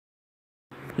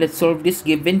Let's solve this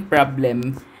given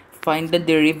problem. Find the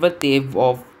derivative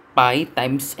of pi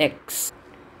times x.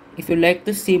 If you like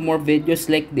to see more videos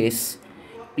like this,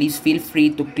 please feel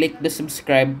free to click the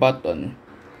subscribe button.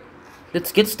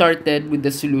 Let's get started with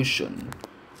the solution.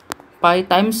 Pi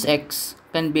times x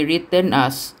can be written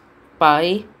as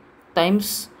pi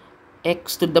times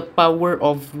x to the power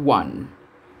of 1.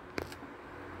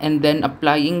 And then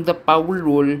applying the power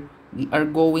rule, we are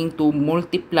going to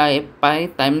multiply pi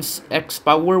times x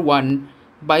power 1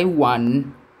 by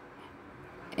 1,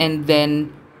 and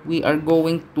then we are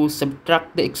going to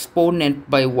subtract the exponent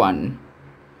by 1.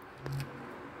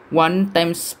 1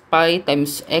 times pi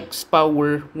times x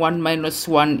power 1 minus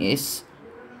 1 is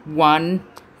 1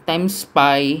 times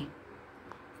pi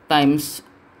times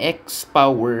x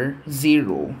power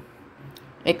 0.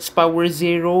 X power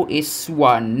 0 is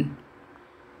 1.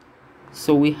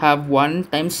 So we have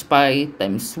 1 times pi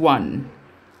times 1.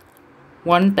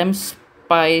 1 times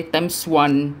pi times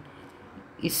 1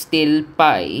 is still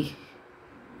pi.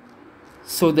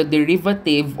 So the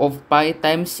derivative of pi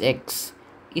times x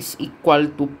is equal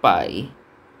to pi.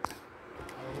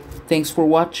 Thanks for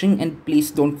watching, and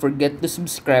please don't forget to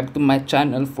subscribe to my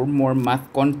channel for more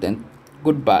math content.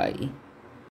 Goodbye.